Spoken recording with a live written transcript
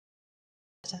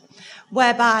better,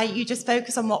 whereby you just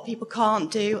focus on what people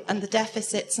can't do and the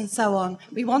deficits and so on.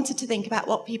 We wanted to think about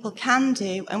what people can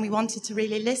do, and we wanted to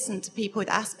really listen to people with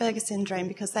Asperger syndrome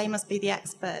because they must be the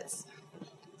experts.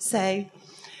 So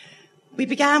we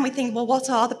began with thinking, well, what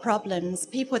are the problems?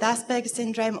 People with Asperger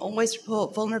syndrome always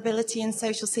report vulnerability in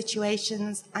social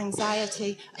situations,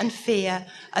 anxiety and fear,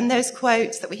 and those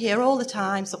quotes that we hear all the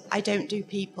time, so I don't do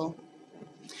people.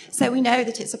 So we know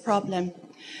that it's a problem.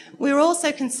 We were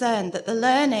also concerned that the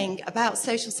learning about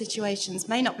social situations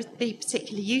may not be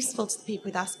particularly useful to the people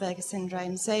with Asperger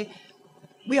syndrome. So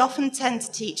we often tend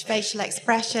to teach facial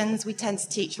expressions, we tend to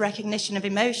teach recognition of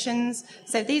emotions.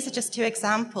 So these are just two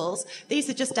examples. These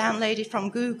are just downloaded from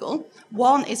Google.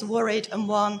 One is worried and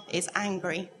one is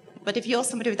angry. But if you're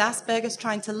somebody with Asperger's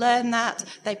trying to learn that,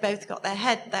 they've both got their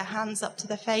hands up to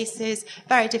their faces,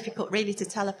 very difficult really to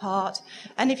tell apart.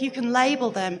 And if you can label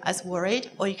them as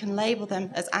worried or you can label them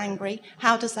as angry,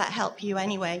 how does that help you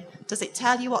anyway? Does it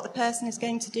tell you what the person is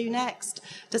going to do next?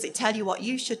 Does it tell you what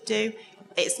you should do?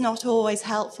 It's not always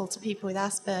helpful to people with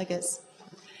Asperger's.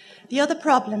 The other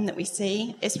problem that we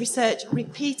see is research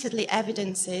repeatedly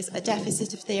evidences a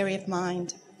deficit of theory of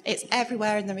mind. It's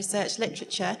everywhere in the research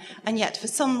literature, and yet for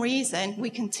some reason we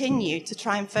continue to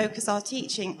try and focus our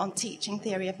teaching on teaching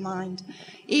theory of mind,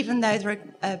 even though there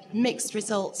are mixed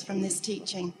results from this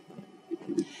teaching.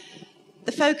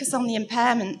 The focus on the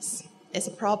impairments is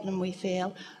a problem, we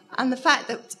feel. And the fact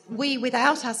that we,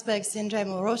 without Asperger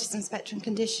syndrome or autism spectrum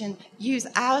condition, use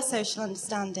our social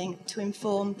understanding to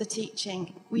inform the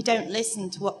teaching. We don't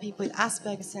listen to what people with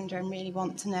Asperger syndrome really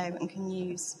want to know and can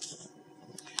use.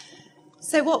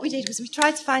 So what we did was we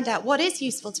tried to find out what is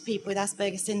useful to people with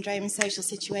Asperger syndrome in social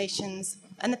situations.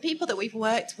 And the people that we've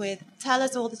worked with tell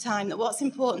us all the time that what's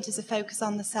important is a focus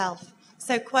on the self.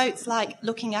 So quotes like,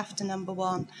 looking after number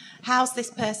one, how's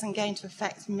this person going to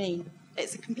affect me?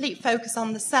 It's a complete focus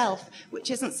on the self,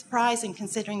 which isn't surprising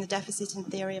considering the deficit in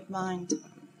theory of mind.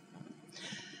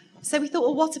 So we thought,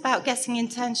 well, what about guessing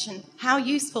intention? How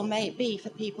useful may it be for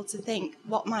people to think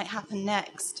what might happen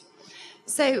next?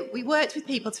 So we worked with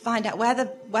people to find out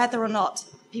whether or not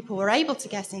people were able to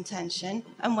guess intention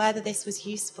and whether this was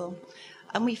useful.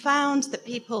 And we found that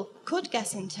people could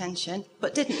guess intention,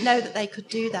 but didn't know that they could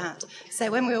do that. So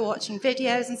when we were watching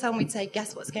videos and so on, we'd say,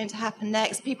 guess what's going to happen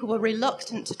next? People were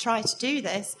reluctant to try to do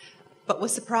this, but were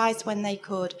surprised when they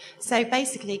could. So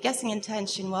basically, guessing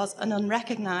intention was an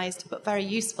unrecognised but very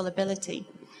useful ability.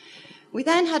 We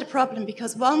then had a problem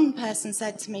because one person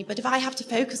said to me, but if I have to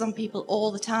focus on people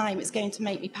all the time, it's going to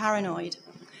make me paranoid.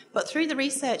 But through the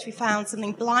research, we found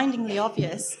something blindingly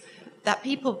obvious, that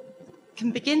people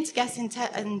can begin to guess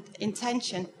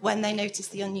intention when they notice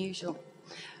the unusual.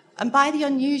 And by the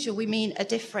unusual, we mean a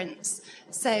difference.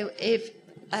 So if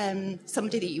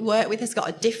somebody that you work with has got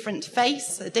a different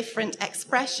face, a different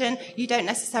expression, you don't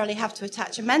necessarily have to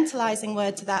attach a mentalizing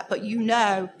word to that, but you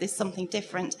know there's something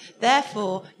different.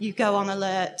 Therefore, you go on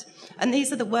alert. And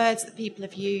these are the words that people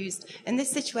have used. In this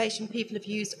situation, people have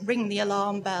used ring the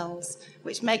alarm bells,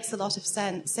 which makes a lot of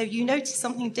sense. So you notice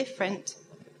something different,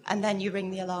 and then you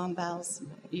ring the alarm bells.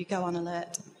 You go on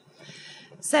alert.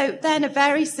 So then a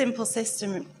very simple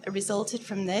system resulted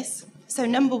from this. So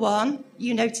number one,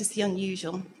 you notice the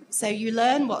unusual. So you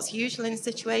learn what's usual in a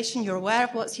situation, you're aware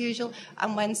of what's usual,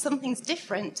 and when something's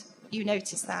different, you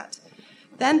notice that.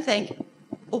 Then think,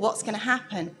 well, what's going to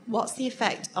happen? What's the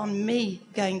effect on me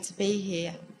going to be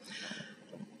here?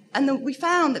 And then we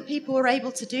found that people were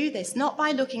able to do this, not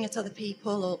by looking at other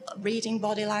people or reading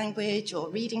body language or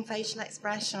reading facial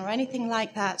expression or anything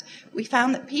like that. We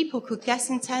found that people could guess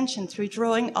intention through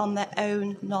drawing on their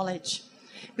own knowledge.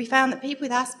 We found that people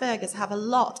with Asperger's have a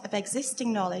lot of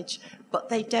existing knowledge, but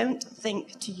they don't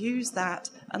think to use that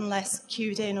unless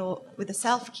cued in or with a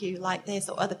self-cue like this,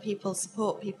 or other people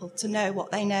support people to know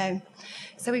what they know.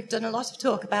 So we've done a lot of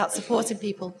talk about supporting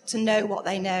people to know what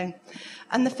they know.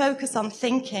 And the focus on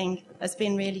thinking has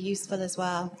been really useful as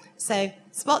well. So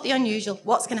spot the unusual,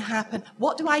 what's going to happen?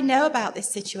 What do I know about this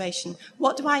situation?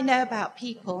 What do I know about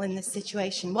people in this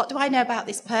situation? What do I know about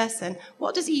this person?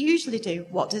 What does he usually do?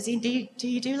 What does he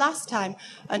do last time?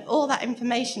 And all that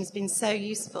information has been so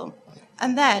useful.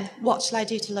 And then, what shall I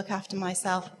do to look after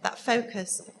myself? That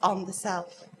focus on the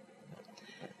self.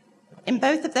 In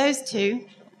both of those two,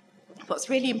 what's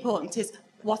really important is,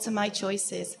 what are my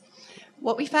choices?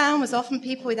 What we found was often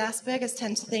people with Asperger's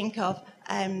tend to think of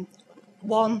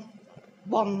one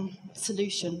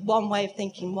solution, one way of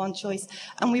thinking, one choice.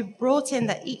 And we brought in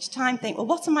that each time think, well,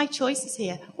 what are my choices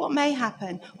here? What may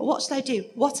happen? Or what should I do?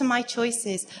 What are my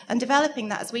choices? And developing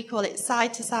that, as we call it,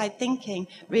 side-to-side thinking,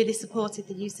 really supported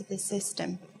the use of this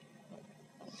system.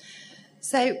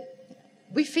 So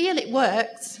We feel it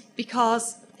works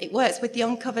because it works with the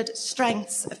uncovered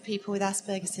strengths of people with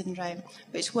Asperger syndrome,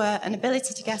 which were an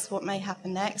ability to guess what may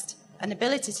happen next, an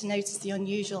ability to notice the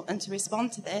unusual and to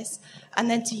respond to this, and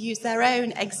then to use their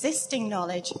own existing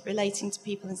knowledge relating to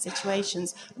people and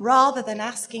situations, rather than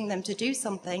asking them to do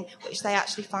something which they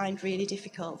actually find really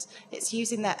difficult. It's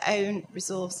using their own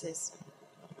resources.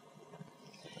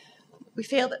 We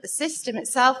feel that the system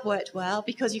itself worked well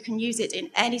because you can use it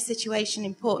in any situation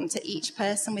important to each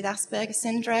person with Asperger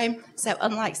syndrome. So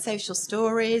unlike social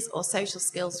stories or social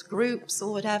skills groups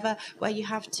or whatever, where you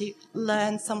have to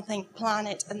learn something, plan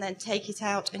it, and then take it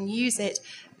out and use it,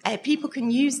 people can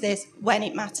use this when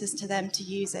it matters to them to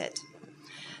use it.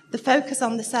 The focus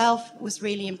on the self was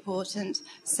really important.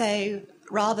 So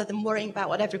rather than worrying about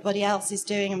what everybody else is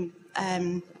doing,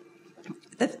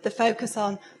 the focus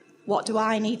on what do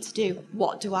I need to do?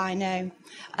 What do I know?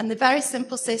 And the very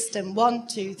simple system, 1,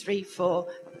 2, 3, 4,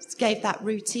 gave that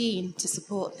routine to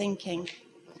support thinking.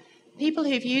 People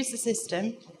who've used the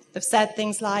system have said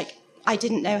things like, I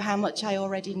didn't know how much I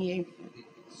already knew.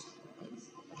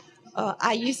 Or,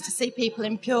 I used to see people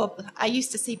in pure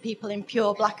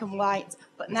black and white,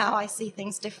 but now I see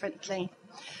things differently.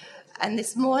 And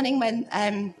this morning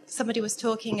when somebody was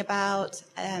talking about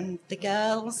the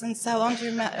girls and so on, do you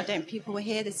remember? I don't know if people were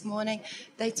here this morning.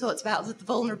 They talked about the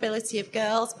vulnerability of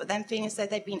girls, but then feeling as though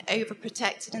they'd been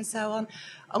overprotected and so on.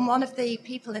 And one of the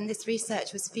people in this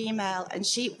research was female, and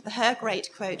her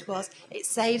great quote was, it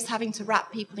saves having to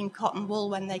wrap people in cotton wool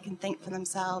when they can think for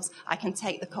themselves. I can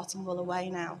take the cotton wool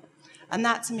away now. And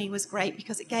that to me was great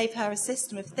because it gave her a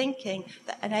system of thinking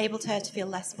that enabled her to feel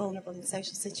less vulnerable in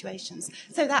social situations.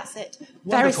 So that's it.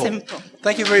 Wonderful. Very simple.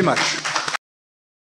 Thank you very much.